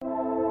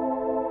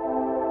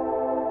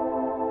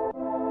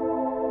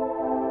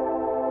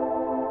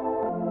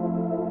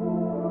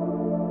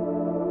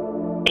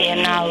You're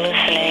now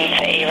listening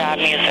to A-Rod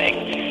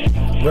Music.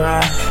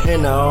 Ride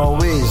and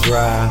always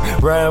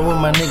ride. Ride with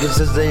my niggas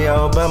as they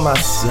all by my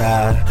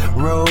side.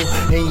 Roll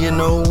and you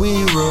know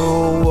we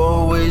roll.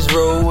 Always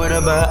roll, what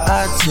about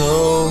I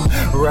told?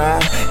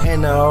 Ride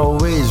and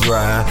always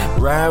ride.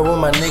 Ride with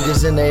my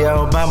niggas and they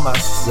all by my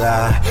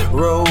side.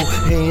 Roll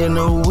and you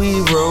know we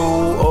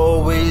roll.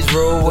 Always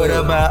roll, what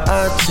about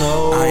I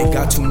told? I ain't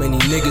got too many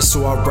niggas,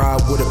 so I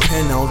ride with a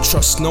pen. I don't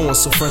trust no one,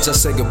 so friends, I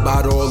say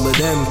goodbye to all of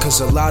them.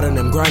 Cause a lot of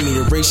them grimy,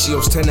 the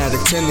ratio's 10 out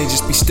of 10. They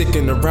just be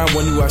sticking around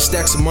when you have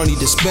stacks of money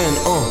to spend.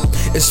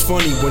 It's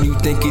funny when you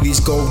think of these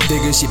gold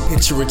diggers. You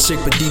picture a chick,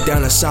 but deep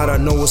down inside I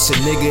know it's a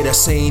nigga that's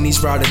saying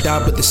he's ride or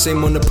die, but the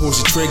same one that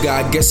pulls the trigger.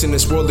 I guess in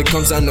this world it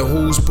comes down to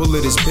whose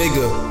bullet is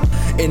bigger.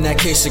 In that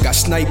case, I got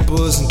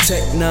snipers and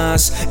tech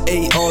nines,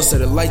 ARs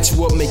that'll light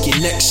you up, make your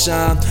neck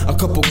shine. A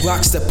couple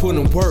Glocks that put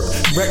in work.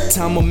 Wreck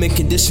time, I'm in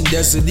condition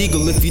that's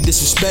illegal if you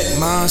disrespect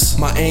mines.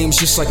 My aim's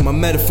just like my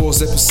metaphors,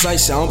 they're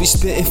precise. I don't be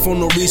spitting for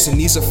no reason.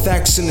 These are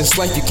facts in this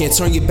life. You can't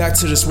turn your back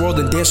to this world,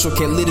 and damn sure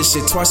can't live this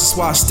shit twice. That's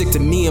why I stick to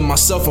me and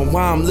myself and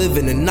why I'm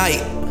living the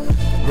night.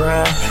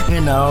 Ride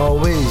and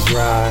always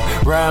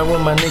ride. Ride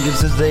with my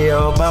niggas as they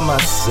all by my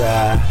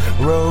side.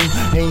 Roll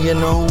and you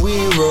know we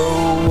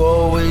roll.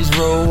 Always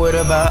roll, what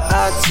about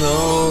I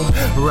told?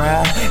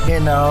 Ride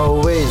and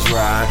always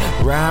ride.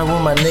 Ride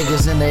with my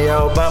niggas and they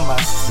all by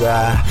my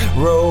side.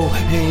 Roll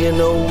and you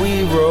know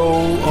we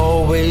roll.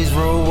 Always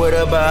roll, what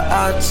about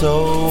I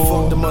told?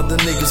 Fuck them other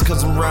niggas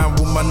cause I'm riding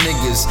with my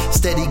niggas.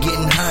 Steady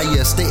getting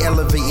higher, stay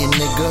elevating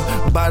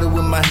nigga. Bottle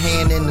in my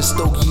hand and the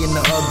stogie in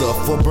the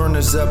other. 4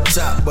 burners up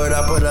top, but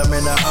I put them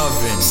in the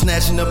oven.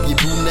 Snatching up your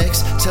blue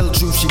necks, tell the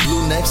truth she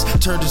blue necks.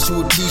 Turned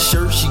into a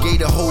t-shirt, she gave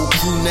the whole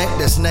crew neck.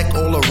 That's neck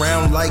all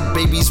around like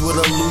babies with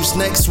a loose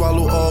neck.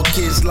 Swallow all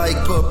kids like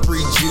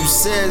Capri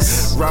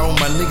juices. Ride with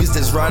my niggas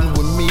that's riding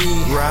with me,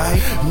 right?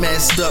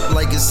 Messed up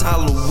like it's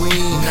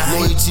Halloween.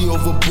 Loyalty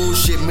over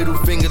bullshit, middle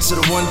finger to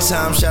the one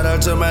time. Shout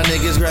out to my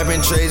niggas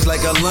grabbing trays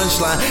like a lunch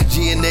line.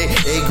 G&A,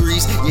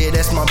 A-Grease, yeah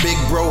that's my big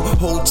bro.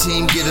 Whole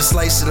team get a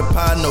slice of the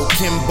pie, no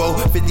Kimbo.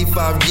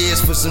 55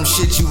 years for some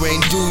shit you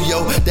ain't do,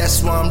 yo.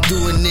 That's why I'm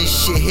doing this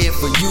shit here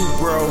for you,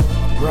 bro.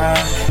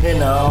 Ride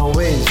and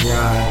always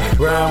ride.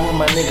 Ride with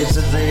my niggas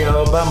as they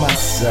all by my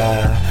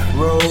side.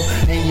 Roll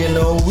and you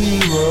know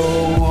we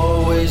roll.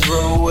 Always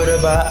roll, what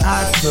about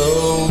I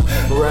told?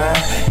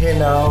 Ride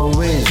and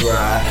always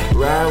ride.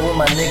 Ride with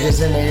my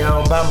niggas and they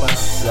all by my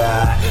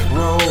side.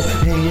 Roll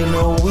and you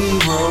know we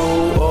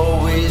roll.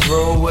 Always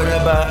roll, what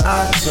about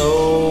I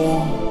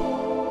told?